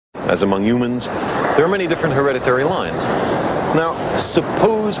as among humans, there are many different hereditary lines. Now,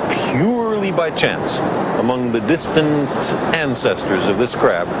 suppose purely by chance, among the distant ancestors of this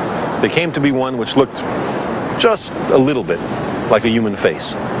crab, there came to be one which looked just a little bit like a human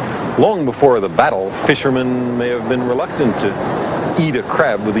face. Long before the battle, fishermen may have been reluctant to eat a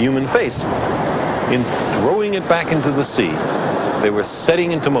crab with a human face. In throwing it back into the sea, they were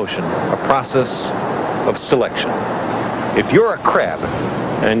setting into motion a process of selection. If you're a crab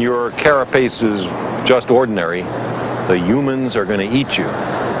and your carapace is just ordinary, the humans are going to eat you.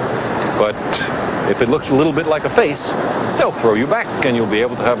 But if it looks a little bit like a face, they'll throw you back and you'll be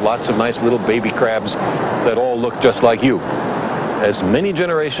able to have lots of nice little baby crabs that all look just like you. As many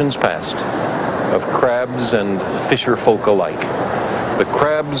generations passed of crabs and fisher folk alike, the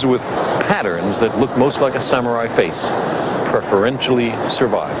crabs with patterns that looked most like a samurai face preferentially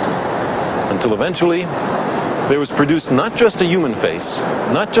survived, until eventually there was produced not just a human face,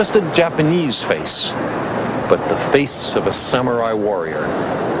 not just a Japanese face, but the face of a samurai warrior.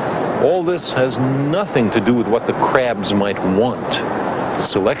 All this has nothing to do with what the crabs might want.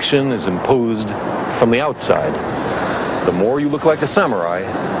 Selection is imposed from the outside. The more you look like a samurai,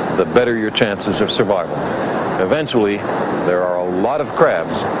 the better your chances of survival. Eventually, there are a lot of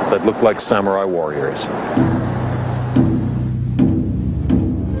crabs that look like samurai warriors.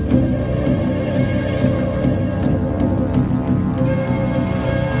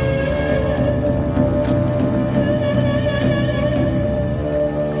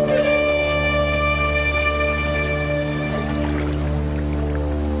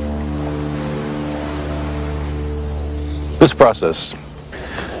 This process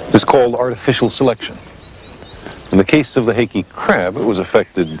is called artificial selection. In the case of the Heike crab, it was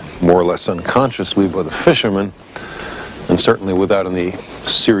affected more or less unconsciously by the fishermen, and certainly without any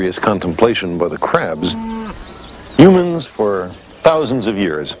serious contemplation by the crabs. Humans, for thousands of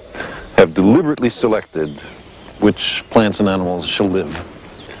years, have deliberately selected which plants and animals shall live.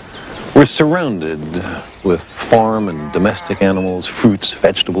 We're surrounded with farm and domestic animals, fruits,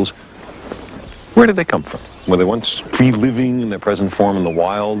 vegetables. Where did they come from? Were they once free living in their present form in the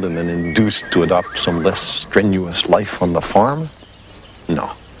wild and then induced to adopt some less strenuous life on the farm?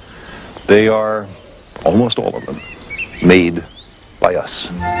 No. They are, almost all of them, made by us.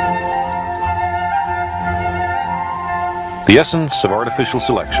 The essence of artificial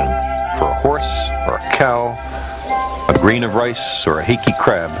selection for a horse or a cow, a grain of rice or a Heike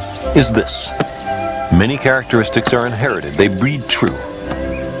crab is this. Many characteristics are inherited. They breed true.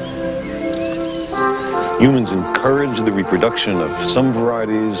 Humans encourage the reproduction of some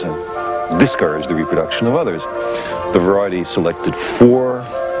varieties and discourage the reproduction of others. The variety selected for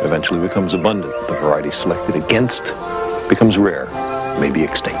eventually becomes abundant. The variety selected against becomes rare, may be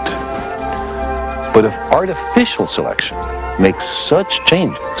extinct. But if artificial selection makes such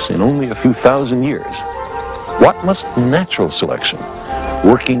changes in only a few thousand years, what must natural selection,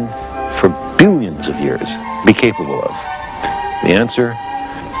 working for billions of years, be capable of? The answer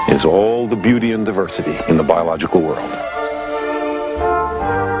is all the beauty and diversity in the biological world.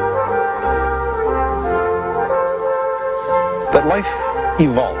 That life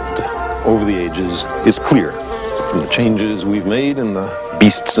evolved over the ages is clear from the changes we've made in the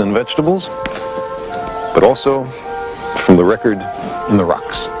beasts and vegetables, but also from the record in the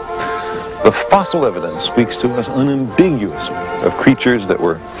rocks. The fossil evidence speaks to us unambiguously of creatures that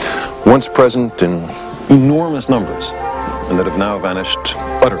were once present in enormous numbers and that have now vanished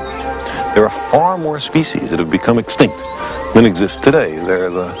utterly. There are far more species that have become extinct than exist today. They're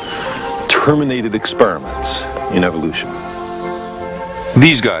the terminated experiments in evolution.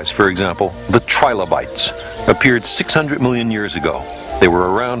 These guys, for example, the trilobites, appeared 600 million years ago. They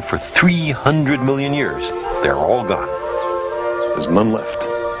were around for 300 million years. They're all gone. There's none left.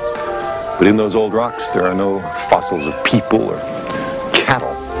 But in those old rocks, there are no fossils of people or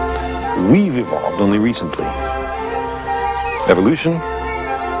cattle. We've evolved only recently. Evolution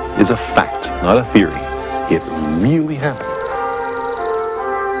is a fact, not a theory. It really happened.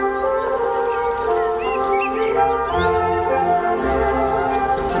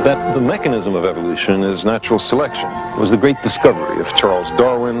 That the mechanism of evolution is natural selection was the great discovery of Charles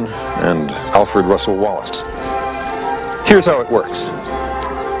Darwin and Alfred Russel Wallace. Here's how it works.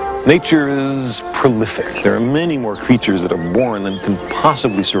 Nature is prolific. There are many more creatures that are born than can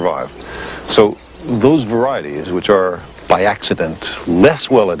possibly survive. So those varieties which are by accident less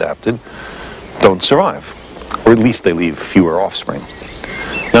well adapted don't survive, or at least they leave fewer offspring.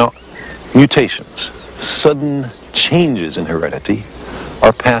 Now, mutations, sudden changes in heredity,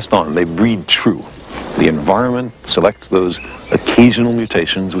 are passed on. They breed true. The environment selects those occasional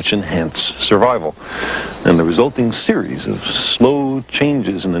mutations which enhance survival. And the resulting series of slow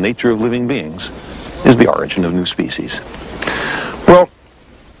changes in the nature of living beings is the origin of new species. Well,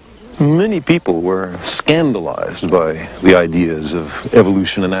 many people were scandalized by the ideas of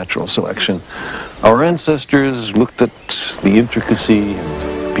evolution and natural selection. Our ancestors looked at the intricacy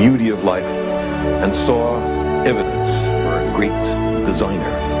and beauty of life and saw evidence for a great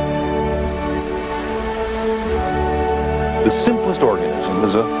designer. The simplest organism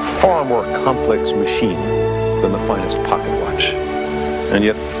is a far more complex machine than the finest pocket watch. And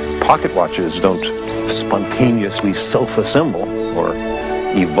yet, pocket watches don't spontaneously self-assemble or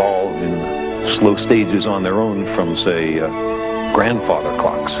evolve in slow stages on their own from, say, grandfather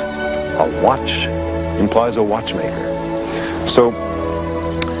clocks. A watch implies a watchmaker. So,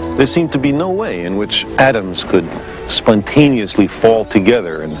 there seemed to be no way in which atoms could spontaneously fall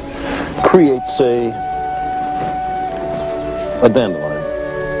together and create, say, a dandelion.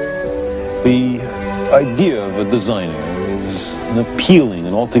 The idea of a designer is an appealing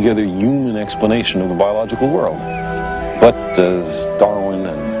and altogether human explanation of the biological world. But as Darwin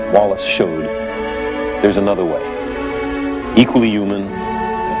and Wallace showed, there's another way. Equally human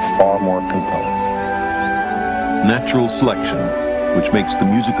and far more compelling. Natural selection, which makes the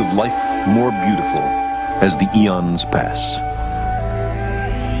music of life more beautiful as the eons pass.